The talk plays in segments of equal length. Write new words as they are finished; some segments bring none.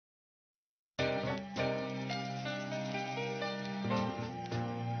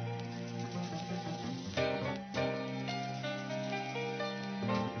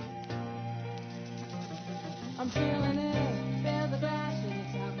I'm feeling it, feel the passion,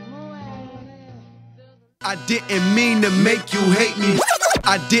 it's out away. I didn't mean to make you hate me.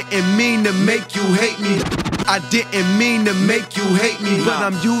 I didn't mean to make you hate me. I didn't mean to make you hate me, but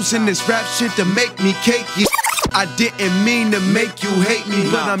I'm using this rap shit to make me cakey. I didn't mean to make you hate me,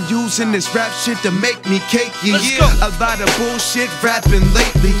 but I'm using this rap shit to make me cakey. A lot of bullshit rapping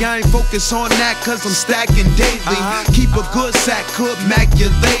lately. I ain't focused on that cause I'm stacking daily. Keep a good sack, good Mac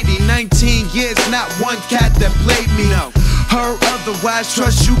your lady. 19 years, not one cat that played me. Her otherwise,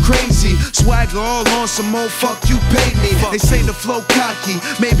 trust you crazy. Swagger all on some old fuck you paid me. They say the flow cocky,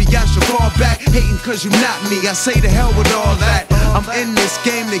 maybe I should fall back. Hating cause you not me, I say the hell with all that. I'm in this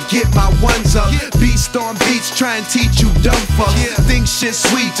game to get my ones up. Beast on beats, try and teach you dumb fuck. Think shit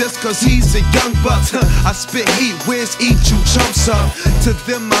sweet just cause he's a young buck. I spit heat, where's eat you chumps up. To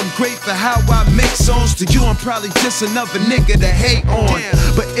them I'm great for how I make songs. To you I'm probably just another nigga to hate on.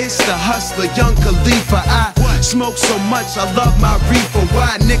 But it's the hustler, young Khalifa. I smoke so much, I love my reefer.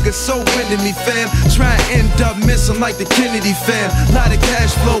 Why niggas so into me, fam? Try and end up missing like the Kennedy fam. Lot of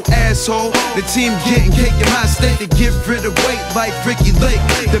cash flow, asshole. The team getting cake in my state to get rid of weight like Ricky Lake.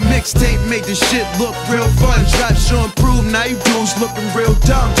 The mixtape made the shit look real fun. Drop show improve, now you dudes looking real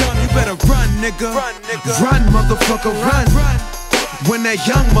dumb. You better run, nigga. Run, motherfucker, run. When that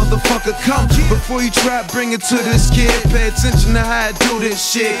young motherfucker come, before you try bring it to this kid, pay attention to how I do this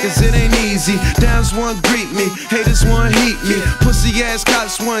shit, cause it ain't easy. Downs one greet me, haters one heat me. Pussy ass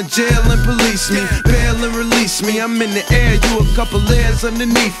cops one jail and police me. Bail and release me, I'm in the air, you a couple layers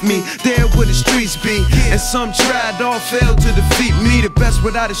underneath me. There where the streets be, and some tried, all failed to defeat me. The best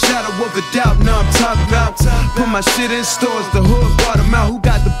without a shadow of a doubt, now I'm talking about. Put my shit in stores, the hood bought them out. Who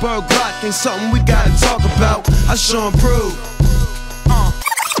got the bird Glock, ain't something we gotta talk about. I sure improve.